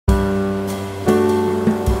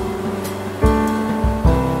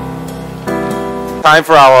Time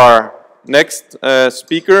for our next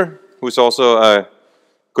speaker, who's also a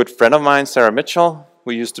good friend of mine, Sarah Mitchell.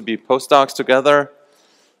 We used to be postdocs together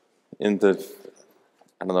in the,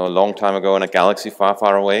 I don't know, a long time ago in a galaxy far,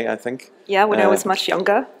 far away, I think. Yeah, when I was much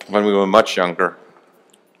younger. When we were much younger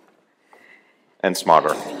and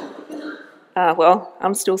smarter. Well,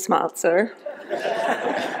 I'm still smart, so.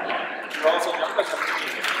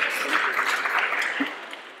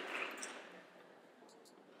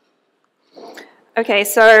 Okay,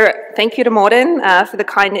 so thank you to Morten for the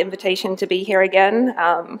kind invitation to be here again.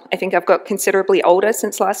 I think I've got considerably older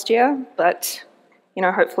since last year, but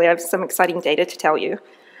hopefully I have some exciting data to tell you.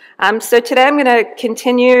 So today I'm going to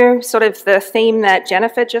continue sort of the theme that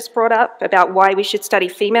Jennifer just brought up about why we should study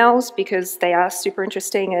females, because they are super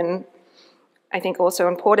interesting and I think also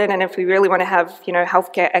important. And if we really want to have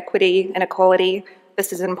healthcare equity and equality,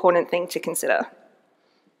 this is an important thing to consider.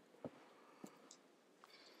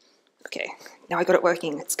 Okay. Now I got it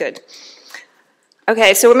working, it's good.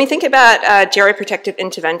 Okay, so when we think about geroprotective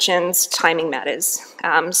interventions, timing matters.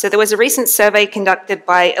 So there was a recent survey conducted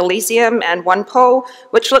by Elysium and OnePoll,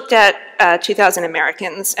 which looked at 2,000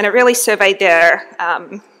 Americans, and it really surveyed their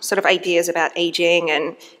sort of ideas about aging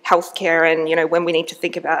and healthcare and when we need to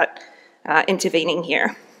think about intervening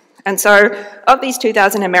here. And so of these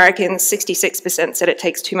 2,000 Americans, 66% said it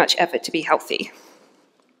takes too much effort to be healthy.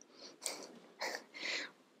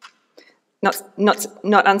 Not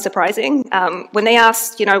unsurprising. When they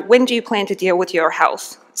asked, when do you plan to deal with your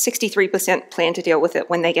health? 63% plan to deal with it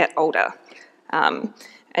when they get older. And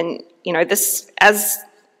this, as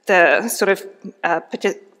the sort of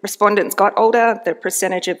respondents got older, the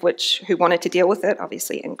percentage of who wanted to deal with it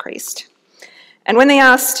obviously increased. And when they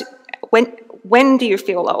asked, when do you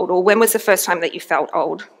feel old, or when was the first time that you felt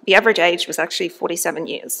old? The average age was actually 47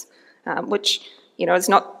 years, which, is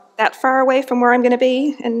not that far away from where I'm going to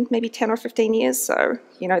be in maybe 10 or 15 years. So,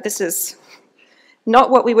 this is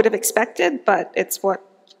not what we would have expected, but it's what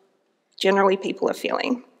generally people are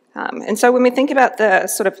feeling. And so when we think about the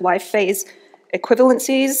sort of life phase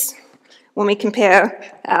equivalencies, when we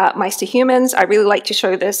compare mice to humans, I really like to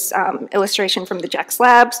show this illustration from the JAX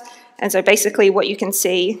labs. And so basically what you can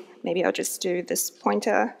see, maybe I'll just do this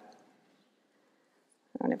pointer.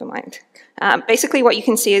 Oh, never mind. Basically what you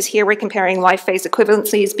can see is here we're comparing life phase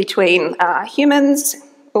equivalencies between humans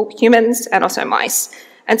and also mice.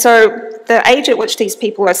 And so the age at which these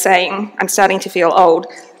people are saying, I'm starting to feel old,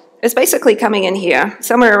 is basically coming in here,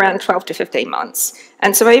 somewhere around 12 to 15 months.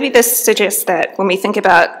 And so maybe this suggests that when we think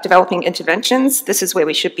about developing interventions, this is where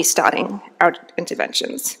we should be starting our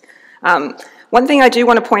interventions. One thing I do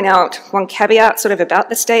want to point out, one caveat sort of about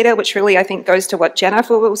this data, which really I think goes to what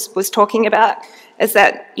Jennifer was talking about, is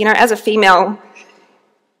that, as a female,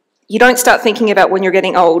 you don't start thinking about when you're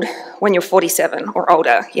getting old when you're 47 or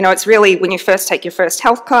older. It's really when you first take your first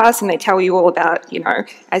health class and they tell you all about,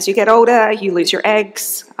 as you get older, you lose your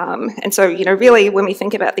eggs. And so, really when we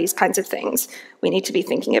think about these kinds of things, we need to be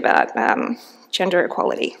thinking about gender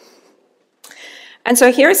equality. And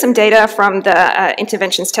so here is some data from the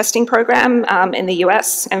interventions testing program in the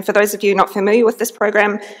US. And for those of you not familiar with this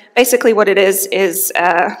program, basically what it is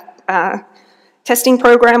a testing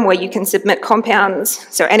program where you can submit compounds.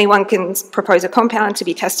 So anyone can propose a compound to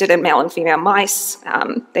be tested in male and female mice.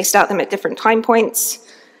 They start them at different time points,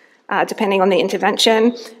 depending on the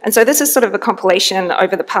intervention. And so this is sort of a compilation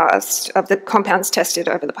over the past of the compounds tested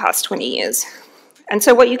over the past 20 years. And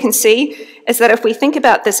so what you can see is that if we think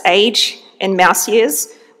about this age in mouse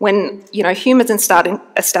years, when humans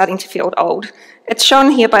are starting to feel old, it's shown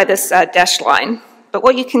here by this dashed line. But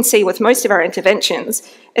what you can see with most of our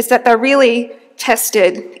interventions is that they're really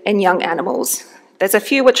tested in young animals. There's a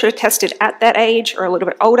few which are tested at that age or a little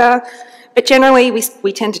bit older, but generally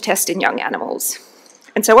we tend to test in young animals.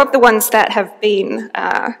 And so of the ones that have been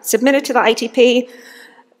submitted to the ITP,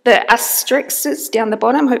 the asterisks down the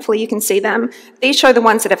bottom, hopefully you can see them, these show the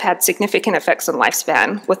ones that have had significant effects on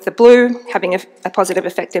lifespan, with the blue having a positive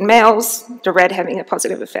effect in males, the red having a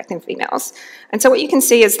positive effect in females. And so what you can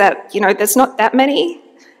see is that, there's not that many,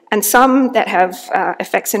 and some that have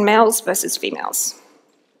effects in males versus females.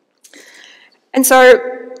 And so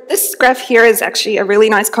this graph here is actually a really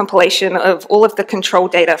nice compilation of all of the control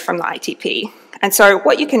data from the ITP. And so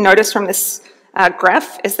what you can notice from this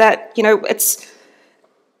graph is that, it's,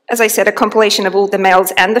 as I said, a compilation of all the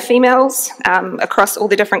males and the females across all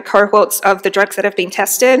the different cohorts of the drugs that have been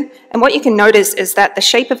tested. And what you can notice is that the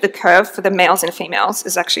shape of the curve for the males and females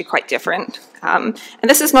is actually quite different. And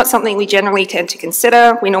this is not something we generally tend to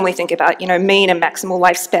consider. We normally think about, mean and maximal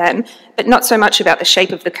lifespan, but not so much about the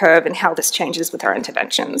shape of the curve and how this changes with our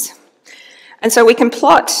interventions. And so we can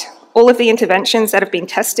plot all of the interventions that have been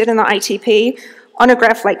tested in the ITP on a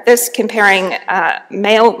graph like this, comparing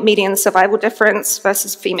male median survival difference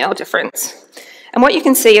versus female difference. And what you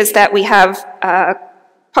can see is that we have a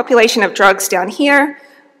population of drugs down here,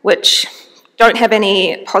 which don't have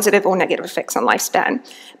any positive or negative effects on lifespan.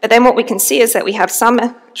 But then what we can see is that we have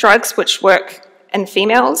some drugs which work in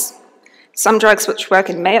females, some drugs which work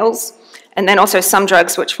in males, and then also some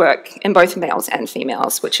drugs which work in both males and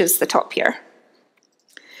females, which is the top here.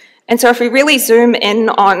 And so if we really zoom in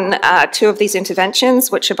on two of these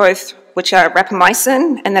interventions, which are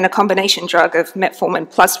rapamycin and then a combination drug of metformin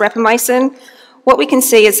plus rapamycin, what we can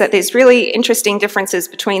see is that there's really interesting differences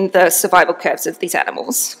between the survival curves of these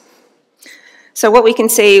animals. So what we can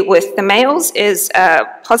see with the males is a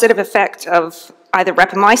positive effect of either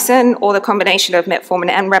rapamycin or the combination of metformin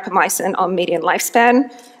and rapamycin on median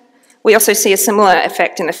lifespan. We also see a similar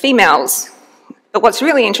effect in the females. But what's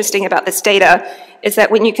really interesting about this data is that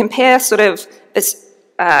when you compare sort of this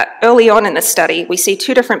early on in the study, we see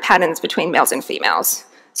two different patterns between males and females.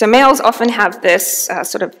 So males often have this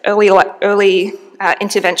sort of early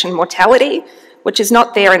intervention mortality, which is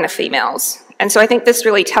not there in the females. And so I think this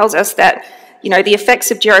really tells us that the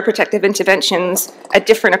effects of geroprotective interventions are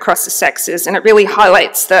different across the sexes, and it really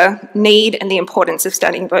highlights the need and the importance of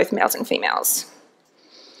studying both males and females.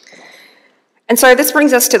 And so this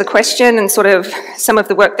brings us to the question, and sort of some of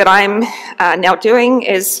the work that I'm now doing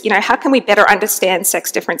is, how can we better understand sex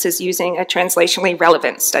differences using a translationally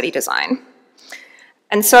relevant study design?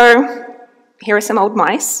 And so here are some old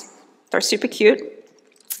mice. They're super cute.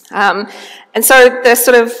 And so the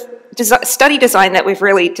sort of study design that we've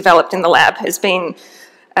really developed in the lab has been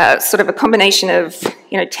sort of a combination of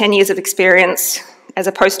 10 years of experience as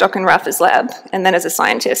a postdoc in Rafa's lab and then as a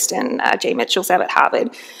scientist in Jay Mitchell's lab at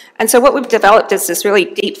Harvard. And so what we've developed is this really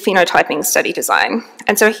deep phenotyping study design.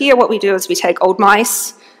 And so here what we do is we take old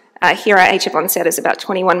mice, here our age of onset is about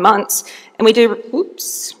 21 months, and we do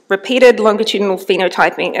repeated longitudinal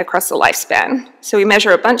phenotyping across the lifespan. So we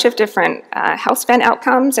measure a bunch of different health span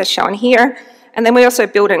outcomes as shown here, and then we also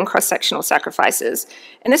build in cross-sectional sacrifices.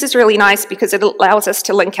 And this is really nice because it allows us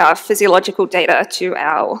to link our physiological data to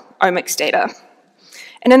our omics data.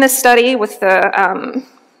 And in this study, with the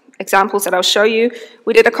examples that I'll show you,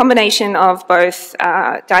 we did a combination of both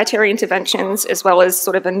dietary interventions as well as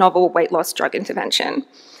sort of a novel weight loss drug intervention.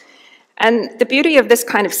 And the beauty of this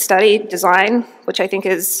kind of study design, which I think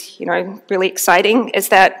is really exciting, is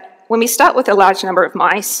that when we start with a large number of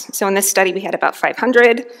mice, so in this study we had about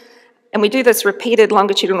 500, and we do this repeated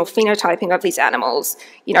longitudinal phenotyping of these animals,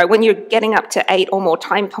 when you're getting up to 8 or more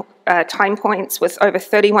time points with over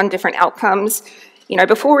 31 different outcomes,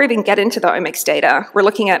 before we even get into the omics data, we're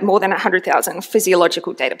looking at more than 100,000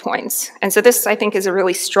 physiological data points. And so this, I think, is a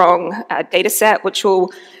really strong data set, which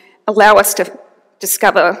will allow us to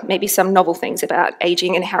discover maybe some novel things about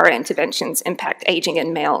aging and how our interventions impact aging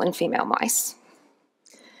in male and female mice.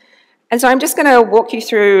 And so I'm just going to walk you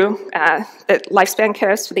through the lifespan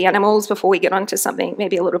curves for the animals before we get on to something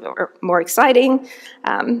maybe a little bit more exciting.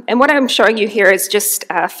 And what I'm showing you here is just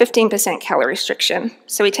 15% calorie restriction.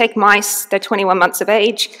 So we take mice, they're 21 months of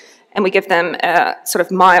age, and we give them a sort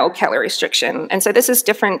of mild calorie restriction. And so this is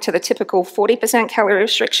different to the typical 40% calorie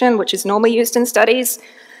restriction, which is normally used in studies.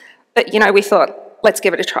 But we thought, let's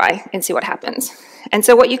give it a try and see what happens. And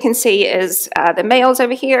so what you can see is the males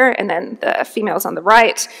over here and then the females on the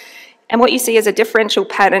right. And what you see is a differential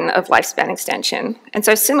pattern of lifespan extension. And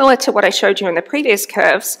so similar to what I showed you in the previous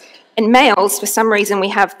curves, in males, for some reason, we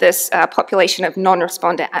have this population of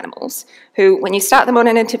non-responder animals who, when you start them on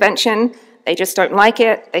an intervention, they just don't like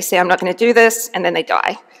it, they say, I'm not going to do this, and then they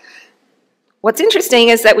die. What's interesting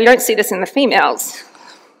is that we don't see this in the females.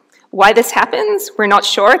 Why this happens, we're not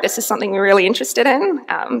sure. This is something we're really interested in,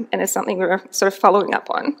 and it's something we're sort of following up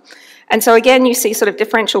on. And so again, you see sort of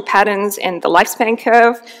differential patterns in the lifespan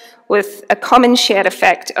curve, with a common shared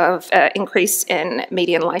effect of increase in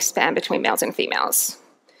median lifespan between males and females.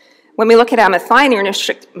 When we look at our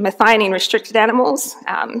methionine-restricted animals,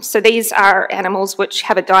 so these are animals which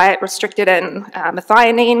have a diet restricted in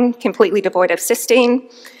methionine, completely devoid of cysteine.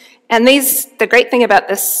 And the great thing about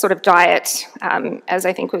this sort of diet, as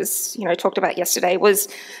I think was talked about yesterday, was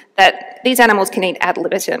that these animals can eat ad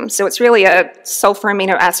libitum. So it's really a sulfur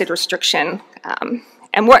amino acid restriction.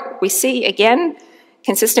 And what we see, again,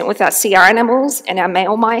 consistent with our CR animals and our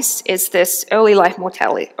male mice, is this early life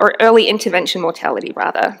mortality, or early intervention mortality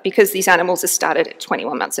rather, because these animals are started at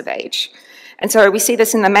 21 months of age. And so we see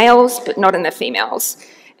this in the males, but not in the females.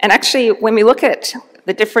 And actually, when we look at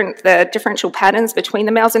the differential patterns between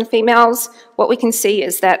the males and females, what we can see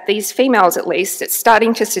is that these females, at least, it's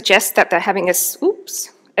starting to suggest that they're having a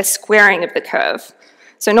squaring of the curve.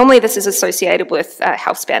 So normally this is associated with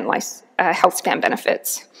health span health span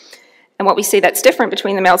benefits. And what we see that's different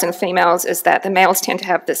between the males and females is that the males tend to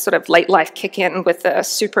have this sort of late life kick in with a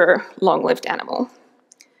super long-lived animal.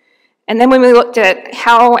 And then when we looked at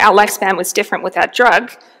how our lifespan was different with our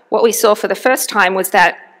drug, what we saw for the first time was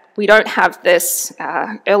that we don't have this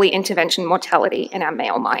early intervention mortality in our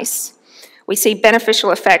male mice. We see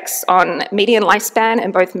beneficial effects on median lifespan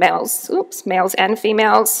in both males and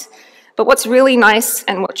females. But what's really nice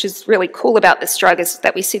and which is really cool about this drug is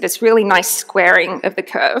that we see this really nice squaring of the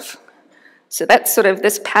curve. So that's sort of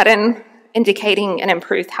this pattern indicating an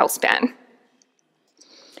improved health span.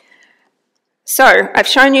 So I've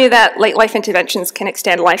shown you that late life interventions can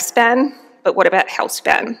extend lifespan, but what about health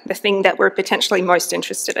span, the thing that we're potentially most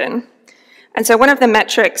interested in? And so one of the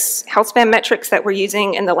metrics, health span metrics that we're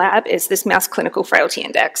using in the lab is this mouse clinical frailty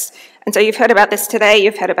index. And so you've heard about this today,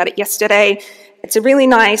 you've heard about it yesterday. It's a really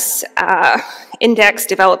nice index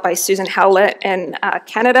developed by Susan Howlett in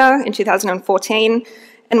Canada in 2014.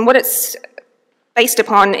 And what it's based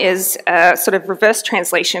upon is a sort of reverse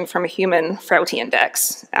translation from a human frailty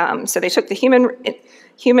index. So they took the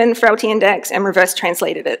human frailty index and reverse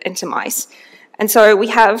translated it into mice. And so we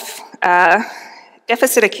have a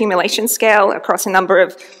deficit accumulation scale across a number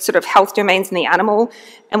of sort of health domains in the animal.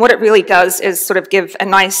 And what it really does is sort of give a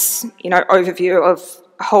nice, overview of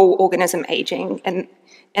whole organism aging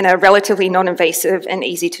in a relatively non-invasive and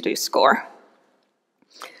easy to do score.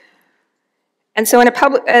 And so in a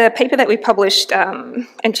paper that we published in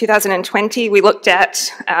 2020, we looked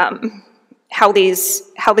at how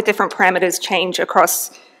the different parameters change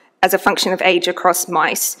as a function of age across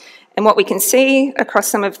mice. And what we can see across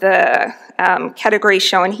some of the categories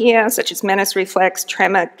shown here, such as menace reflex,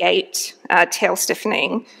 tremor, gait, tail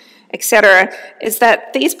stiffening, etc., is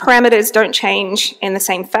that these parameters don't change in the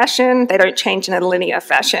same fashion, they don't change in a linear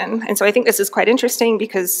fashion. And so I think this is quite interesting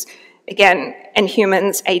because, again, in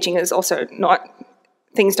humans, aging is also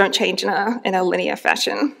things don't change in a linear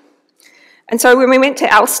fashion. And so when we went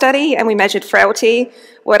to our study and we measured frailty,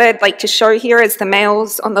 what I'd like to show here is the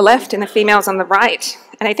males on the left and the females on the right.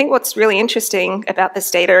 And I think what's really interesting about this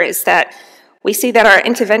data is that we see that our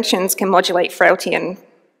interventions can modulate frailty in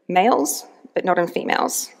males, but not in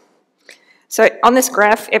females. So on this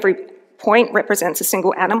graph, every point represents a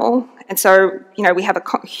single animal. And so, we have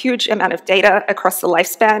a huge amount of data across the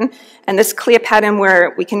lifespan. And this clear pattern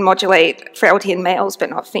where we can modulate frailty in males but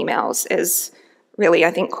not females is really,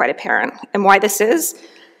 I think, quite apparent. And why this is,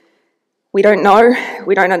 we don't know,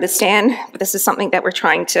 we don't understand, but this is something that we're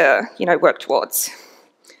trying to, work towards.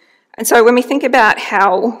 And so when we think about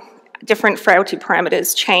how different frailty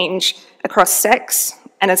parameters change across sex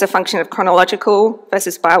and as a function of chronological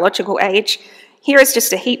versus biological age, here is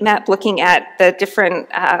just a heat map looking at the different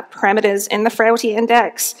parameters in the frailty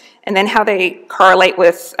index and then how they correlate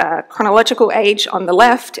with chronological age on the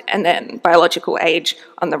left and then biological age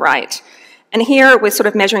on the right. And here we're sort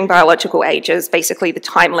of measuring biological age as basically the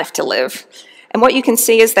time left to live. And what you can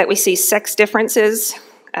see is that we see sex differences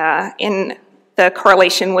in the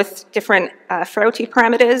correlation with different frailty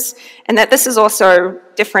parameters, and that this is also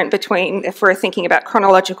different between if we're thinking about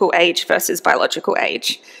chronological age versus biological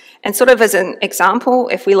age. And sort of as an example,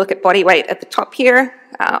 if we look at body weight at the top here,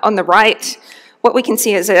 on the right, what we can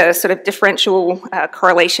see is a sort of differential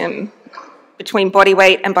correlation between body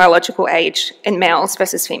weight and biological age in males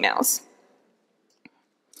versus females.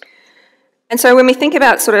 And so when we think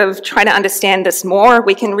about sort of trying to understand this more,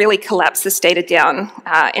 we can really collapse this data down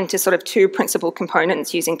into sort of two principal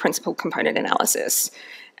components using principal component analysis.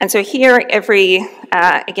 And so here,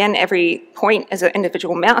 again, every point is an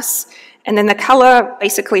individual mouse, and then the color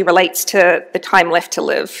basically relates to the time left to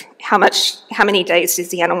live. How many days does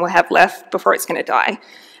the animal have left before it's going to die?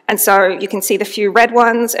 And so you can see the few red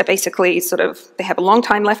ones are basically they have a long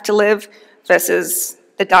time left to live versus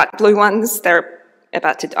the dark blue ones, they're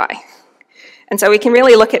about to die. And so we can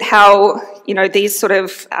really look at how, these sort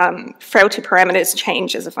of frailty parameters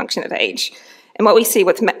change as a function of age. And what we see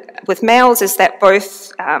with males is that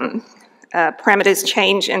both parameters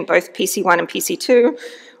change in both PC1 and PC2,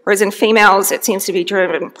 whereas in females, it seems to be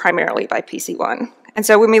driven primarily by PC1. And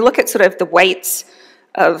so when we look at sort of the weights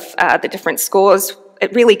of the different scores,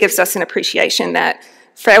 it really gives us an appreciation that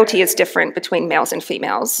frailty is different between males and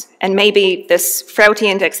females. And maybe this frailty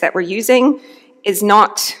index that we're using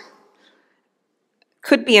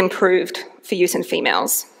could be improved for use in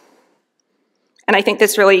females. And I think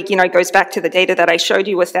this really, goes back to the data that I showed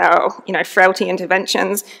you with our, frailty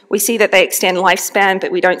interventions. We see that they extend lifespan,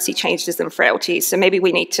 but we don't see changes in frailty. So maybe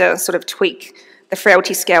we need to sort of tweak the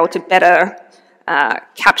frailty scale to better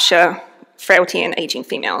capture frailty in aging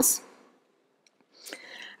females.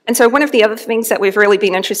 And so one of the other things that we've really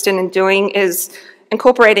been interested in doing is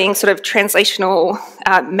incorporating sort of translational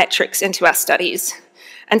metrics into our studies.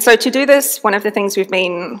 And so to do this, one of the things we've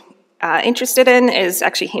been interested in is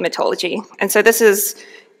actually hematology. And so this is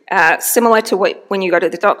similar to when you go to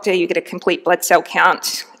the doctor, you get a complete blood cell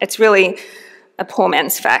count. It's really a poor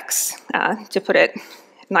man's fax, to put it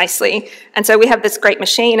nicely. And so we have this great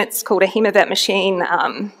machine. It's called a HemoVet machine.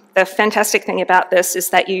 The fantastic thing about this is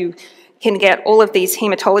that you can get all of these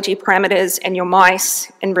hematology parameters in your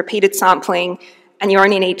mice in repeated sampling, and you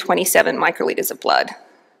only need 27 microliters of blood.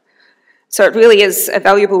 So it really is a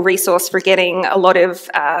valuable resource for getting a lot of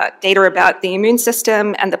data about the immune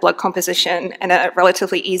system and the blood composition in a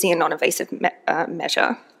relatively easy and non-invasive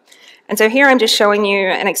measure. And so here I'm just showing you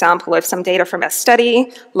an example of some data from our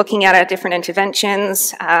study, looking at our different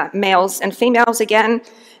interventions, males and females again.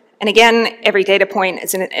 And again, every data point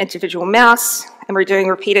is an individual mouse, and we're doing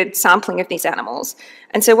repeated sampling of these animals.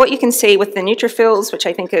 And so what you can see with the neutrophils, which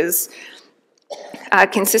I think is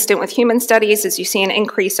consistent with human studies, is you see an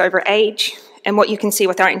increase over age. And what you can see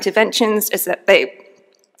with our interventions is that they,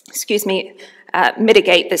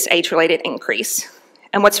 mitigate this age-related increase.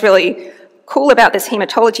 And what's really cool about this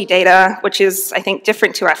hematology data, which is, I think,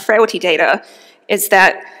 different to our frailty data, is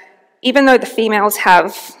that even though the females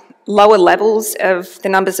have lower levels of the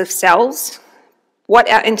numbers of cells, what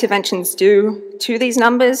our interventions do to these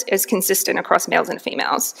numbers is consistent across males and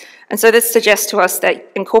females. And so this suggests to us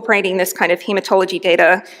that incorporating this kind of hematology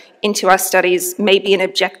data into our studies may be an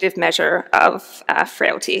objective measure of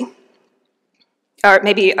frailty, or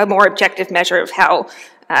maybe a more objective measure of how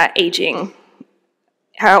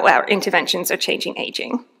how our interventions are changing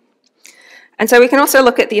aging. And so we can also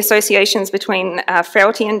look at the associations between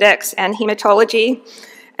frailty index and hematology.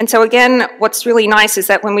 And so again, what's really nice is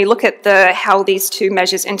that when we look at how these two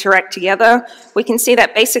measures interact together, we can see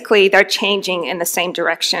that basically they're changing in the same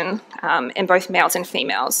direction in both males and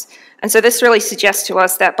females. And so this really suggests to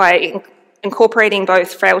us that by incorporating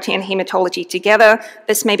both frailty and hematology together,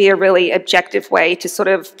 this may be a really objective way to sort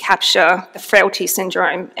of capture the frailty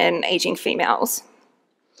syndrome in aging females.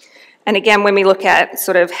 And again, when we look at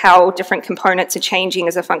sort of how different components are changing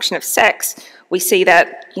as a function of sex, we see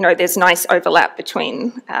that, there's nice overlap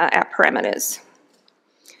between our parameters.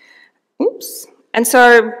 Oops. And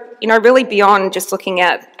so, really beyond just looking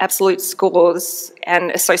at absolute scores and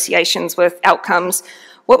associations with outcomes,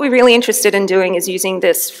 what we're really interested in doing is using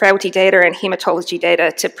this frailty data and hematology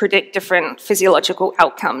data to predict different physiological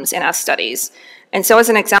outcomes in our studies. And so as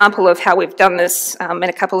an example of how we've done this in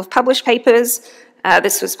a couple of published papers,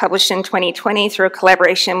 this was published in 2020 through a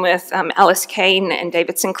collaboration with Alice Kane and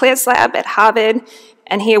David Sinclair's lab at Harvard.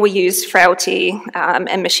 And here we used frailty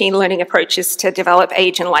and machine learning approaches to develop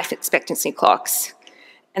age and life expectancy clocks.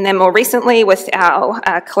 And then more recently, with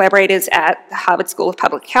our collaborators at the Harvard School of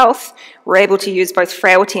Public Health, we're able to use both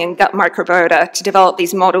frailty and gut microbiota to develop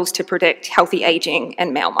these models to predict healthy aging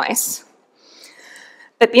in male mice.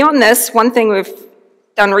 But beyond this, one thing we've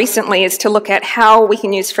done recently is to look at how we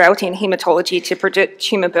can use frailty and hematology to predict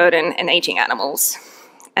tumor burden in aging animals.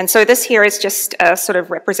 And so this here is just a sort of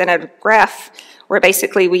representative graph where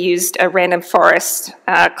basically we used a random forest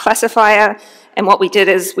classifier, and what we did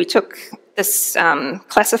is we took this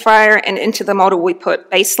classifier and into the model we put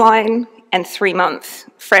baseline and 3-month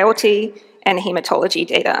frailty and hematology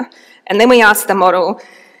data. And then we asked the model,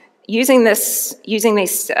 using these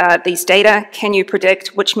data, can you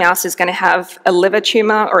predict which mouse is going to have a liver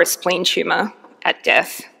tumor or a spleen tumor at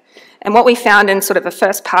death? And what we found in sort of a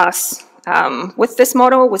first pass with this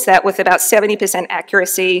model was that with about 70%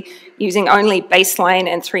 accuracy, using only baseline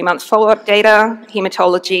and 3-month follow-up data,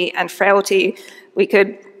 hematology and frailty, we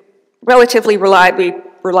could relatively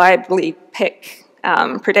reliably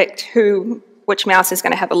predict which mouse is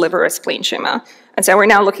going to have a liver or spleen tumor. And so we're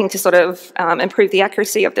now looking to sort of improve the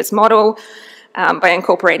accuracy of this model by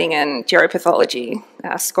incorporating in geropathology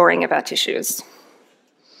scoring of our tissues.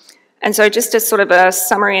 And so just as sort of a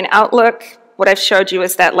summary and outlook, what I've showed you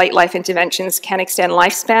is that late life interventions can extend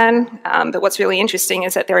lifespan, but what's really interesting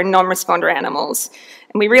is that they're non-responder animals.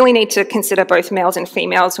 And we really need to consider both males and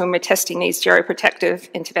females when we're testing these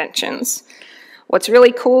geroprotective interventions. What's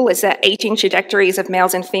really cool is that aging trajectories of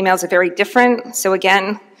males and females are very different. So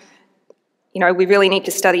again, we really need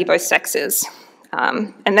to study both sexes.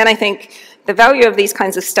 And then I think the value of these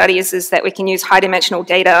kinds of studies is that we can use high-dimensional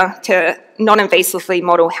data to non-invasively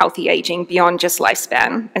model healthy aging beyond just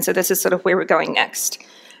lifespan. And so this is sort of where we're going next.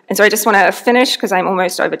 And so I just want to finish, because I'm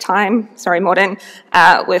almost over time, sorry, Morten,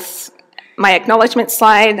 with my acknowledgement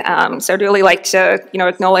slide. So I'd really like to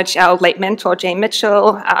acknowledge our late mentor, Jane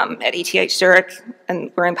Mitchell, at ETH Zurich,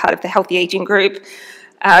 and we're in part of the Healthy Aging group.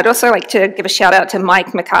 I'd also like to give a shout out to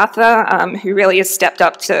Mike MacArthur, who really has stepped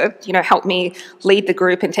up to, help me lead the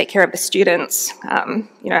group and take care of the students,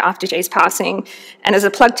 after Jay's passing. And as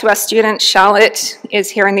a plug to our students, Charlotte is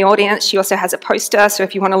here in the audience. She also has a poster, so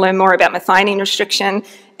if you want to learn more about methionine restriction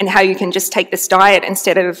and how you can just take this diet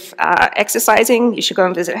instead of exercising, you should go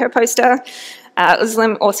and visit her poster.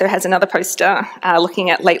 Uslam also has another poster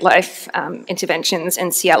looking at late life interventions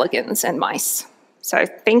in C. elegans and mice. So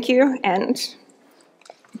thank you, and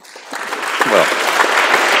well,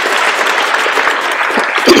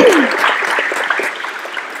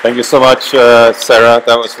 thank you so much, Sarah.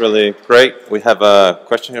 That was really great. We have a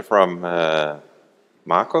question here from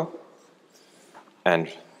Marco. And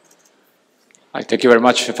thank you very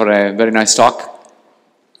much for a very nice talk.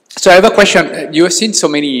 So I have a question. You have seen so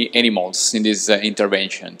many animals in these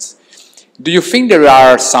interventions. Do you think there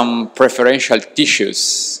are some preferential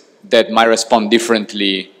tissues that might respond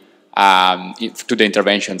differently to the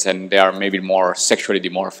interventions, and they are maybe more sexually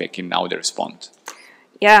dimorphic in how they respond?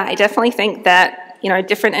 Yeah, I definitely think that,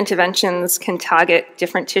 different interventions can target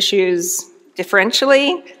different tissues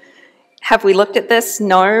differentially. Have we looked at this?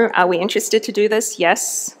 No. Are we interested to do this?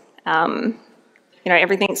 Yes.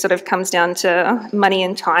 Everything sort of comes down to money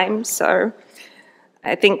and time. So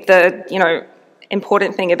I think the,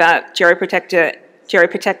 important thing about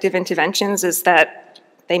geroprotective interventions is that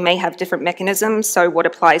they may have different mechanisms, so what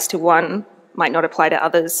applies to one might not apply to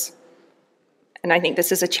others. And I think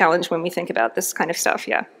this is a challenge when we think about this kind of stuff,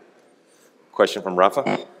 yeah. Question from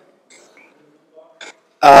Rafa.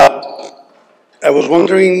 I was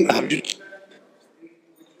wondering,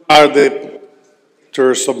 are the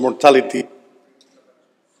factors of mortality?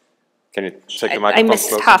 Can you take the microphone I missed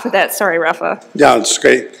closer? half of that, sorry, Rafa. Yeah, it's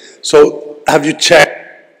great. So have you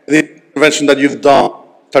checked the intervention that you've done,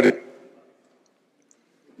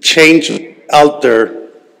 change, alter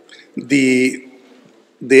the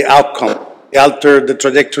outcome, alter the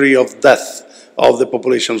trajectory of death of the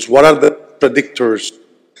populations? What are the predictors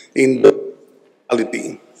in the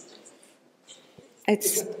mortality? I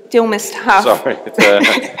still missed half. Sorry.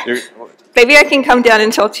 Maybe I can come down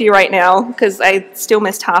and talk to you right now, because I still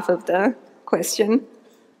missed half of the question.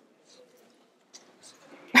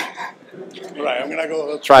 Right, I'm going to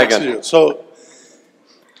go try again. So,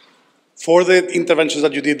 for the interventions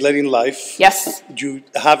that you did late in life, yes, you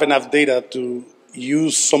have enough data to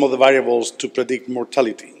use some of the variables to predict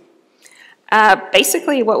mortality?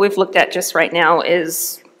 Basically, what we've looked at just right now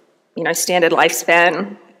is, standard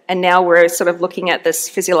lifespan. And now we're sort of looking at this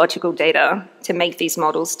physiological data to make these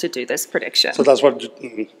models to do this prediction. So that's what,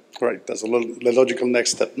 right, that's the logical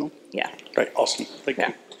next step, no? Yeah. Right, awesome. Thank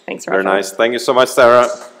you. Thanks, Rafa. Very nice. Thank you so much, Sarah.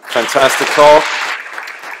 Fantastic talk.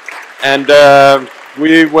 And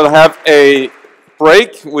we will have a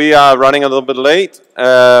break. We are running a little bit late,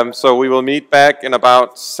 so we will meet back in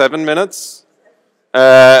about 7 minutes.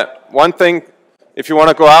 One thing, if you want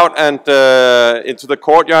to go out and into the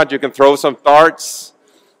courtyard, you can throw some darts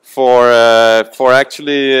for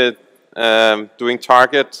actually doing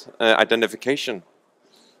target identification.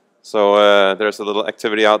 So there's a little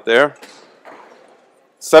activity out there.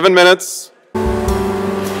 7 minutes.